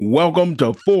Welcome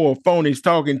to Four Phonies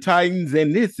Talking Titans,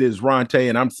 and this is Ronte,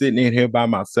 and I'm sitting in here by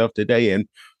myself today. And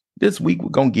this week we're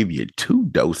gonna give you two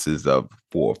doses of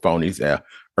Four Phonies.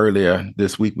 Earlier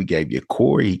this week we gave you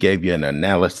Corey. He gave you an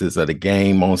analysis of the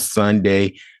game on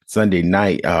Sunday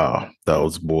night.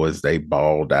 Those boys, they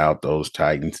balled out. Those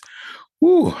Titans.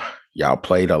 Woo, y'all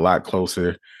played a lot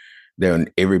closer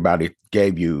than everybody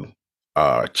gave you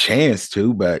a chance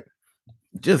to, but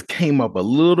just came up a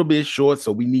little bit short.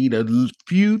 So we need a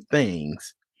few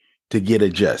things to get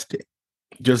adjusted.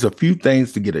 Just a few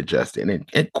things to get adjusted. And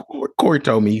Corey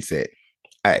told me, he said,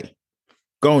 hey,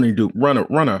 go on and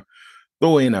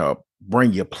throw in a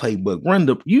bring your playbook. Bring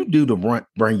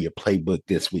your playbook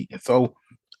this week. And so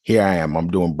here I am. I'm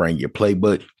doing bring your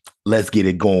playbook. Let's get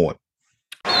it going.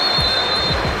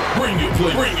 Bring your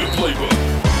playbook.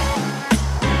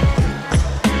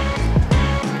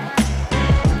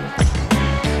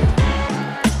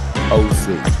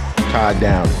 OC, Todd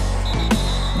Downing.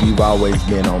 You've always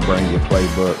been on Bring Your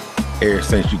Playbook ever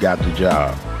since you got the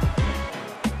job.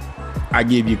 I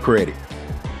give you credit.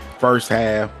 First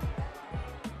half,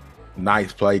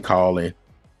 nice play calling,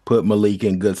 put Malik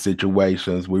in good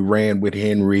situations. We ran with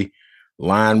Henry.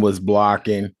 Line was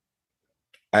blocking.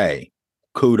 Hey,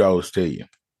 kudos to you.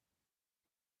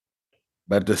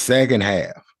 But the second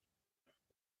half,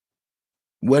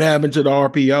 what happened to the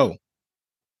RPO?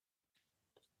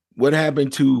 What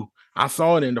happened to, I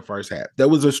saw it in the first half. There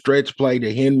was a stretch play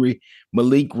to Henry.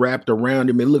 Malik wrapped around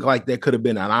him. It looked like that could have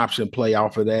been an option play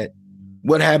off of that.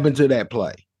 What happened to that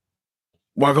play?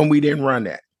 Why come we didn't run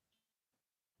that?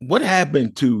 What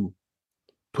happened to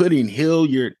putting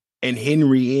Hilliard and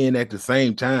Henry in at the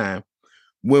same time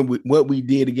when what we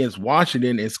did against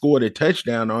Washington and scored a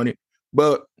touchdown on it?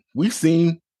 But we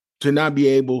seem to not be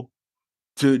able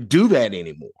to do that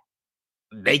anymore.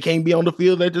 They can't be on the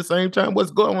field at the same time.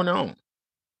 What's going on?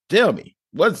 Tell me,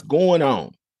 what's going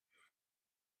on?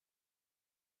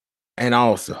 And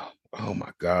also, oh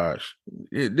my gosh,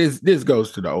 this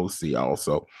goes to the OC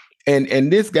also. And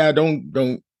this guy I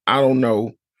don't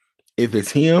know if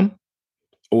it's him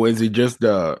or is it just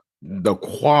the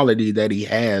quality that he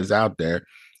has out there.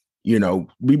 You know,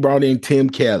 we brought in Tim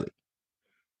Kelly.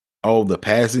 Oh, the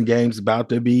passing game's about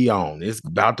to be on. It's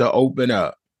about to open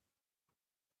up.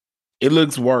 It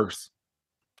looks worse.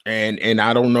 And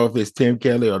I don't know if it's Tim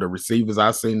Kelly or the receivers.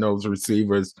 I've seen those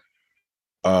receivers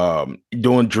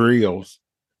doing drills.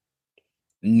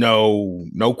 No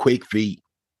quick feet,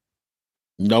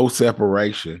 no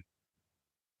separation.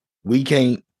 We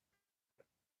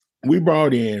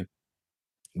brought in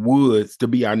Woods to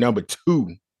be our number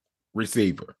 2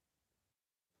 receiver.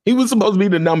 He was supposed to be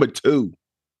the number 2.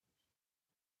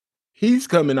 He's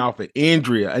coming off an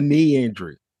injury, a knee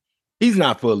injury. He's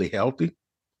not fully healthy.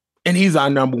 And he's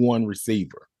our number 1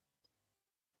 receiver.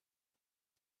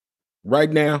 Right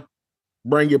now,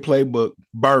 bring your playbook.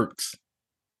 Burks,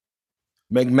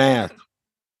 McMath,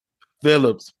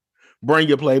 Phillips, bring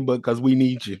your playbook because we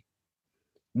need you.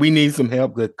 We need some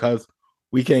help because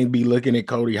we can't be looking at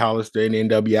Cody Hollister and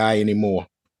NWI anymore.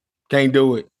 Can't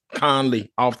do it.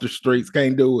 Conley off the streets,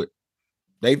 can't do it.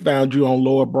 They found you on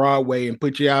Lower Broadway and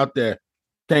put you out there.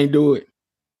 Can't do it.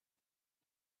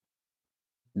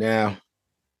 Now,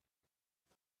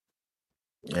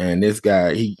 and this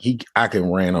guy, I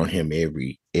can rant on him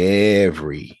every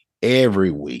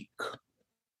week.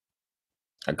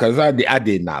 Because I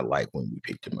did not like when we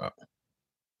picked him up.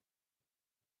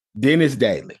 Dennis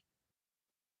Daly.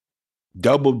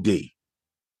 Double D.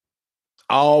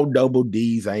 All double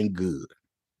Ds ain't good.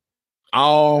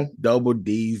 All double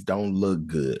Ds don't look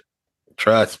good.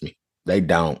 Trust me, they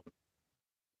don't.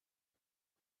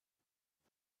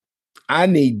 I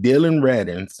need Dylan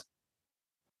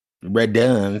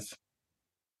Reduns,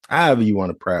 however you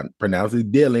want to pronounce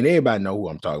it. Dylan, everybody know who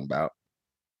I'm talking about.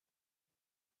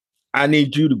 I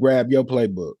need you to grab your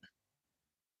playbook.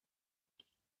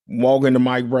 Walk into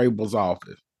Mike Vrabel's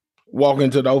office. Walk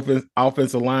into the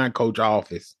offensive line coach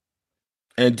office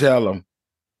and tell him,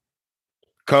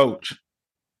 Coach,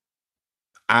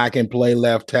 I can play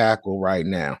left tackle right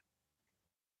now.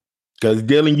 Because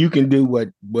Dylan, you can do what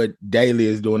Daly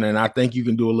is doing, and I think you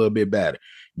can do a little bit better.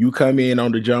 You come in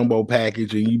on the jumbo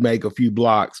package and you make a few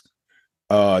blocks.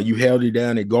 You held it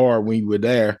down at guard when you were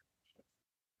there.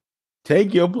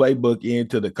 Take your playbook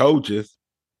into the coaches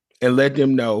and let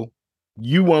them know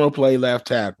you want to play left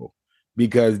tackle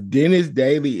because Dennis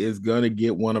Daly is going to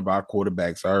get one of our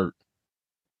quarterbacks hurt.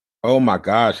 Oh, my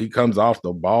gosh. He comes off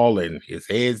the ball and his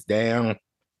head's down.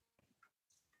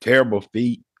 Terrible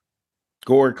feet.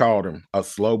 Corey called him a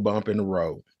slow bump in the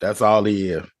road. That's all he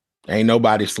is. Ain't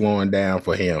nobody slowing down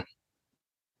for him.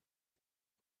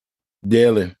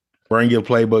 Dylan, Bring your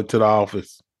playbook to the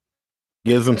office.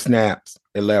 Give some snaps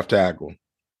at left tackle.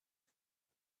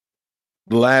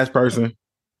 The last person,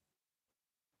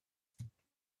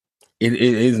 it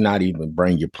is not even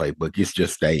bring your playbook. It's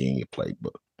just stay in your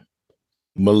playbook.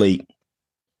 Malik,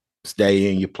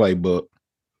 stay in your playbook.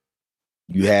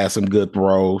 You had some good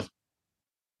throws.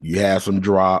 You had some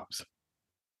drops.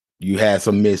 You had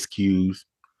some miscues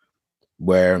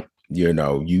where,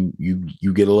 you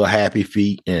get a little happy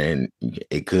feet, and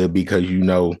it could be because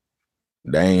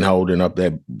they ain't holding up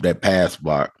that pass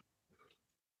block.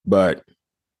 But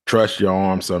trust your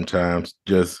arm sometimes,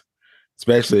 just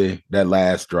especially that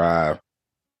last drive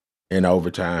in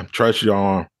overtime. Trust your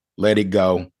arm. Let it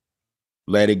go.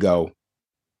 Let it go.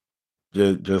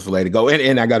 Just let it go.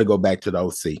 And I got to go back to the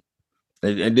OC.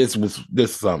 And this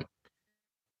is something.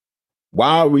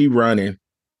 Why are we running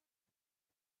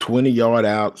 20-yard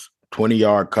outs,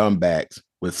 20-yard comebacks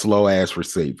with slow-ass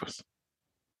receivers?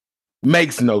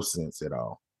 Makes no sense at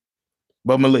all.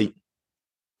 But Malik,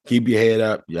 keep your head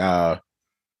up.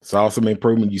 Saw some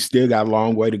improvement. You still got a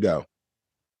long way to go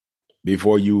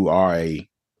before you are a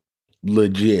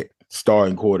legit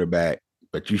starting quarterback.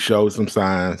 But you showed some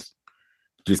signs.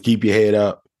 Just keep your head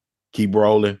up. Keep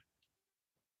rolling.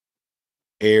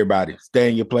 Everybody, stay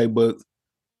in your playbooks.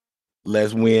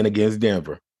 Let's win against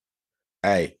Denver.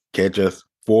 Hey, catch us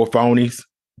 4 Phonies,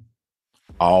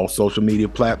 all social media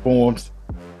platforms.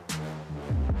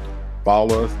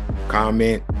 Follow us,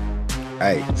 comment.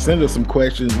 Hey, send us some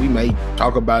questions. We may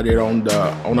talk about it on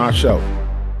our show.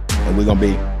 And we're gonna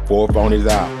be 4 Phonies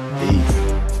out. Peace.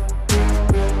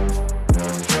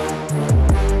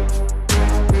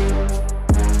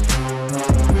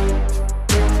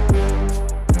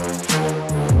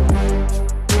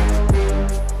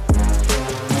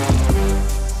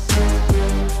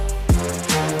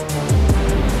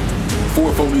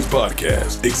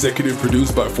 Podcast, executive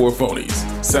produced by 4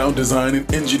 Phonies, sound design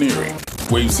and engineering,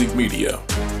 WaveSync Media,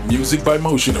 music by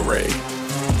Motion Array.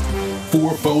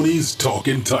 4 Phonies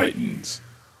Talking Titans.